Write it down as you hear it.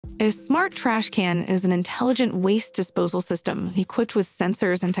A smart trash can is an intelligent waste disposal system equipped with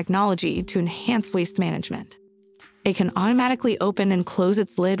sensors and technology to enhance waste management. It can automatically open and close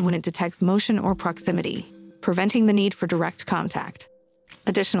its lid when it detects motion or proximity, preventing the need for direct contact.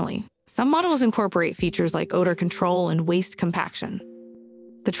 Additionally, some models incorporate features like odor control and waste compaction.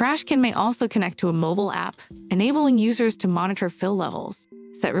 The trash can may also connect to a mobile app, enabling users to monitor fill levels,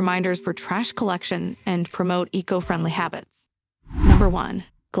 set reminders for trash collection, and promote eco-friendly habits. Number 1.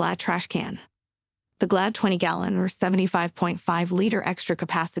 Glad Trash Can. The Glad 20-gallon or 75.5-liter extra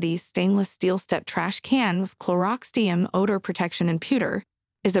capacity stainless steel step trash can with Chlorox-DM odor protection and pewter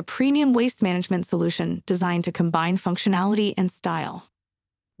is a premium waste management solution designed to combine functionality and style.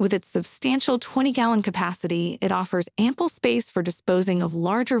 With its substantial 20-gallon capacity, it offers ample space for disposing of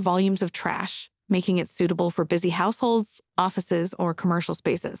larger volumes of trash, making it suitable for busy households, offices, or commercial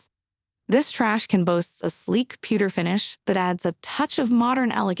spaces. This trash can boast a sleek pewter finish that adds a touch of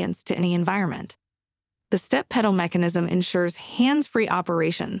modern elegance to any environment. The step pedal mechanism ensures hands-free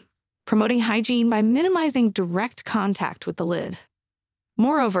operation, promoting hygiene by minimizing direct contact with the lid.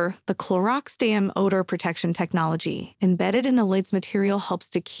 Moreover, the Chlorox-DM odor protection technology embedded in the lid's material helps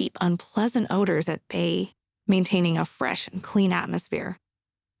to keep unpleasant odors at bay, maintaining a fresh and clean atmosphere.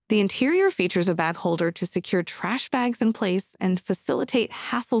 The interior features a bag holder to secure trash bags in place and facilitate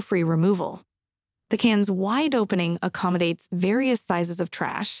hassle-free removal. The can's wide opening accommodates various sizes of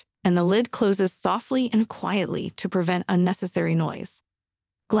trash, and the lid closes softly and quietly to prevent unnecessary noise.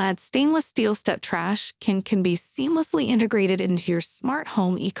 Glad's stainless steel step trash can be seamlessly integrated into your smart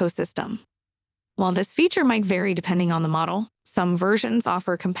home ecosystem. While this feature might vary depending on the model, some versions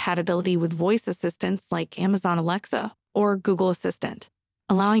offer compatibility with voice assistants like Amazon Alexa or Google Assistant,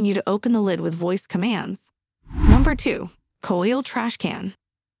 allowing you to open the lid with voice commands. Number 2. Koeyle Trash Can.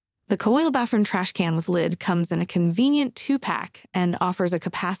 The Koeyle bathroom trash can with lid comes in a convenient 2-pack and offers a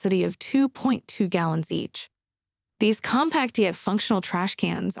capacity of 2.2 gallons each. These compact yet functional trash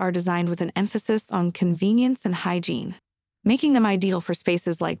cans are designed with an emphasis on convenience and hygiene, making them ideal for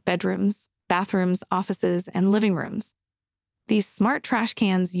spaces like bedrooms, bathrooms, offices, and living rooms. These smart trash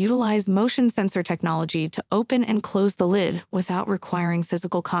cans utilize motion sensor technology to open and close the lid without requiring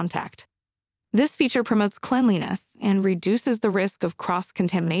physical contact. This feature promotes cleanliness and reduces the risk of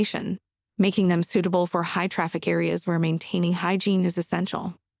cross-contamination, making them suitable for high-traffic areas where maintaining hygiene is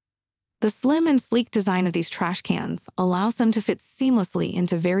essential. The slim and sleek design of these trash cans allows them to fit seamlessly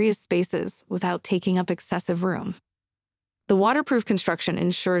into various spaces without taking up excessive room. The waterproof construction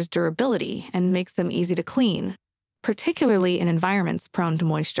ensures durability and makes them easy to clean, particularly in environments prone to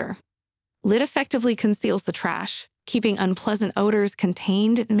moisture. Lid effectively conceals the trash, keeping unpleasant odors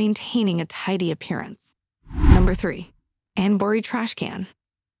contained and maintaining a tidy appearance. Number 3. Anborry Trash Can.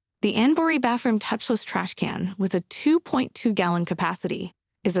 The Anborry Bathroom Touchless Trash Can with a 2.2-gallon capacity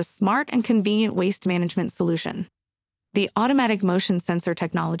is a smart and convenient waste management solution. The automatic motion sensor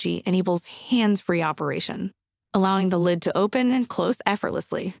technology enables hands-free operation, allowing the lid to open and close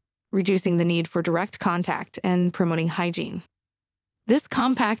effortlessly, reducing the need for direct contact and promoting hygiene. This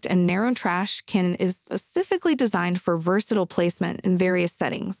compact and narrow trash can is specifically designed for versatile placement in various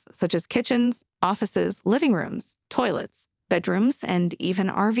settings, such as kitchens, offices, living rooms, toilets, bedrooms, and even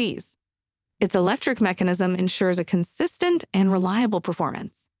RVs. Its electric mechanism ensures a consistent and reliable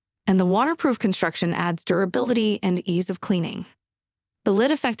performance, and the waterproof construction adds durability and ease of cleaning. The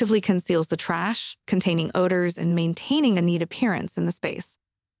lid effectively conceals the trash, containing odors and maintaining a neat appearance in the space.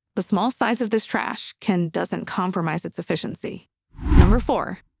 The small size of this trash can doesn't compromise its efficiency. Number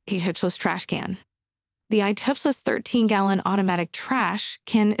 4. iTouchless Trash Can. The iTouchless 13-gallon automatic trash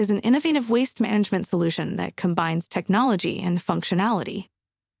can is an innovative waste management solution that combines technology and functionality.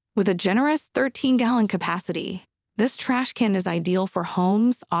 With a generous 13-gallon capacity, this trash can is ideal for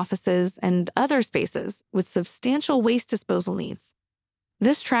homes, offices, and other spaces with substantial waste disposal needs.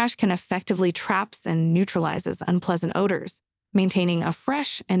 This trash can effectively traps and neutralizes unpleasant odors, maintaining a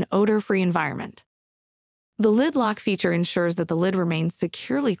fresh and odor-free environment. The lid lock feature ensures that the lid remains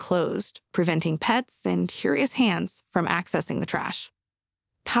securely closed, preventing pets and curious hands from accessing the trash.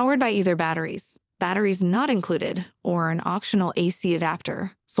 Powered by either batteries not included, or an optional AC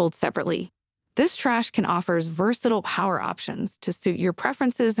adapter sold separately, this trash can offers versatile power options to suit your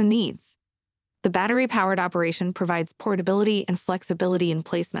preferences and needs. The battery-powered operation provides portability and flexibility in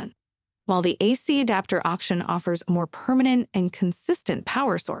placement, while the AC adapter option offers a more permanent and consistent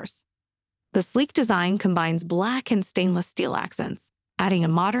power source. The sleek design combines black and stainless steel accents, adding a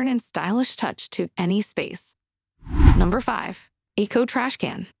modern and stylish touch to any space. Number 5. Eko Trash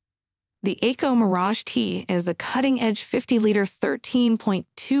Can. The Eko Mirage T is a cutting-edge 50-liter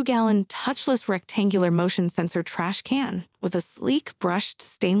 13.2-gallon touchless rectangular motion sensor trash can with a sleek brushed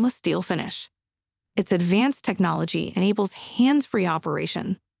stainless steel finish. Its advanced technology enables hands-free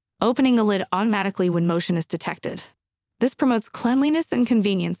operation, opening the lid automatically when motion is detected. This promotes cleanliness and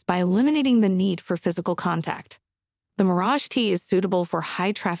convenience by eliminating the need for physical contact. The Mirage T is suitable for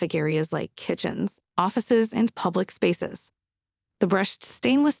high-traffic areas like kitchens, offices, and public spaces. The brushed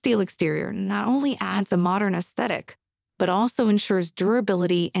stainless steel exterior not only adds a modern aesthetic, but also ensures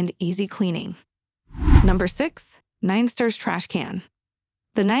durability and easy cleaning. Number 6. Ninestars Trash Can.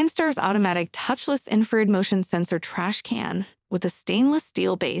 The Ninestars Automatic Touchless Infrared Motion Sensor Trash Can, with a stainless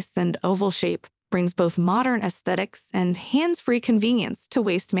steel base and oval shape, brings both modern aesthetics and hands-free convenience to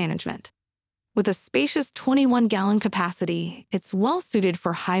waste management. With a spacious 21-gallon capacity, it's well-suited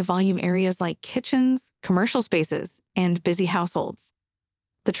for high-volume areas like kitchens, commercial spaces, and busy households.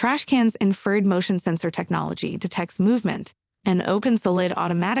 The trash can's infrared motion sensor technology detects movement and opens the lid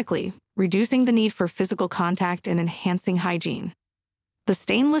automatically, reducing the need for physical contact and enhancing hygiene. The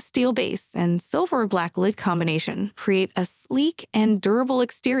stainless steel base and silver or black lid combination create a sleek and durable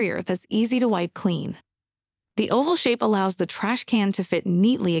exterior that's easy to wipe clean. The oval shape allows the trash can to fit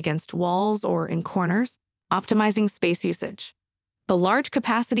neatly against walls or in corners, optimizing space usage. The large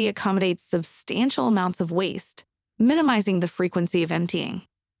capacity accommodates substantial amounts of waste, minimizing the frequency of emptying.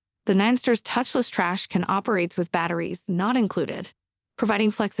 The Ninestars touchless trash can operate with batteries not included, providing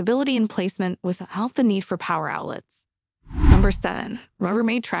flexibility in placement without the need for power outlets. Number 7.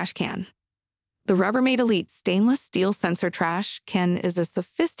 Rubbermaid Trash Can. The Rubbermaid Elite Stainless Steel Sensor Trash Can is a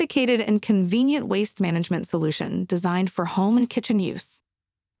sophisticated and convenient waste management solution designed for home and kitchen use.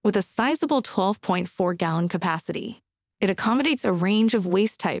 With a sizable 12.4-gallon capacity, it accommodates a range of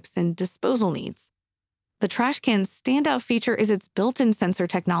waste types and disposal needs. The trash can's standout feature is its built-in sensor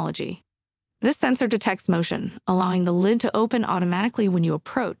technology. This sensor detects motion, allowing the lid to open automatically when you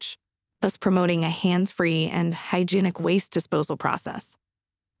approach, thus promoting a hands-free and hygienic waste disposal process.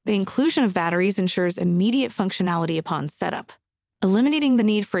 The inclusion of batteries ensures immediate functionality upon setup, eliminating the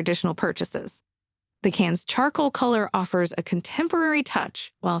need for additional purchases. The can's charcoal color offers a contemporary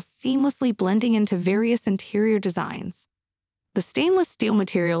touch while seamlessly blending into various interior designs. The stainless steel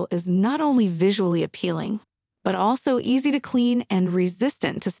material is not only visually appealing, but also easy to clean and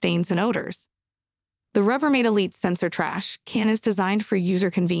resistant to stains and odors. The Rubbermaid Elite Sensor Trash Can is designed for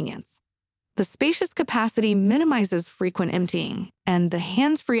user convenience. The spacious capacity minimizes frequent emptying, and the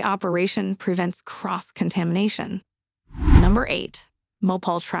hands-free operation prevents cross-contamination. Number 8.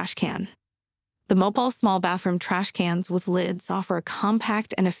 Mopall Trash Can. The Mopall small bathroom trash cans with lids offer a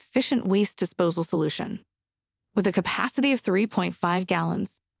compact and efficient waste disposal solution. With a capacity of 3.5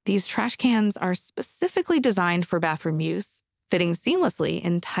 gallons, these trash cans are specifically designed for bathroom use, fitting seamlessly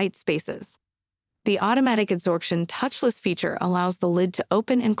in tight spaces. The automatic adsorption touchless feature allows the lid to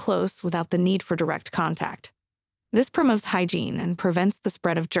open and close without the need for direct contact. This promotes hygiene and prevents the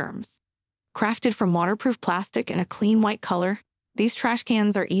spread of germs. Crafted from waterproof plastic in a clean white color, these trash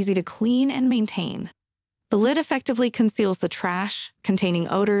cans are easy to clean and maintain. The lid effectively conceals the trash, containing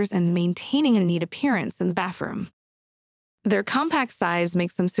odors and maintaining a neat appearance in the bathroom. Their compact size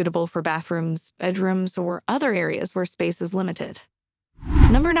makes them suitable for bathrooms, bedrooms, or other areas where space is limited.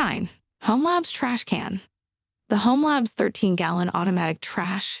 Number 9. HOmeLabs Trash Can. The HOmeLabs 13-gallon automatic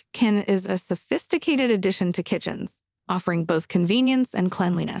trash can is a sophisticated addition to kitchens, offering both convenience and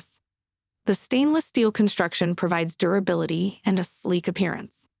cleanliness. The stainless steel construction provides durability and a sleek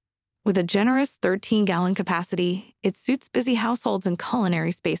appearance. With a generous 13-gallon capacity, it suits busy households and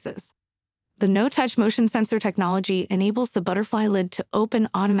culinary spaces. The no-touch motion sensor technology enables the butterfly lid to open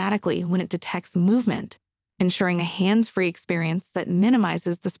automatically when it detects movement, ensuring a hands-free experience that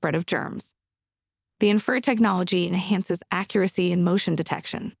minimizes the spread of germs. The infrared technology enhances accuracy in motion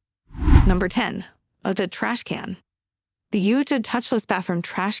detection. Number 10. UHdod Trash Can. The UHdod Touchless Bathroom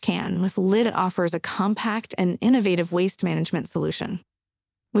Trash Can with lid offers a compact and innovative waste management solution.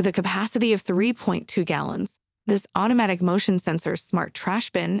 With a capacity of 3.2 gallons, this automatic motion sensor smart trash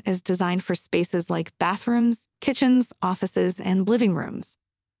bin is designed for spaces like bathrooms, kitchens, offices, and living rooms.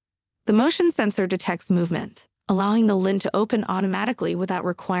 The motion sensor detects movement, allowing the lid to open automatically without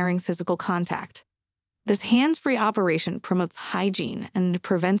requiring physical contact. This hands-free operation promotes hygiene and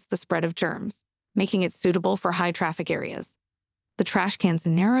prevents the spread of germs, making it suitable for high-traffic areas. The trash can's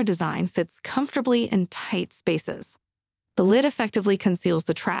narrow design fits comfortably in tight spaces. The lid effectively conceals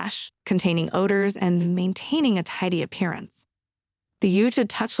the trash, containing odors and maintaining a tidy appearance. The UHdod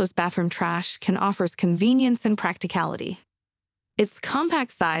Touchless Bathroom Trash Can offers convenience and practicality. Its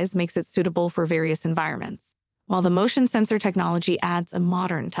compact size makes it suitable for various environments, while the motion sensor technology adds a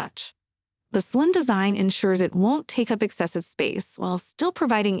modern touch. The slim design ensures it won't take up excessive space while still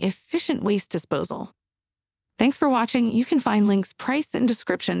providing efficient waste disposal. Thanks for watching. You can find links, price, and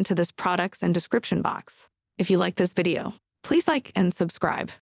description to this products and description box. If you like this video, please like and subscribe.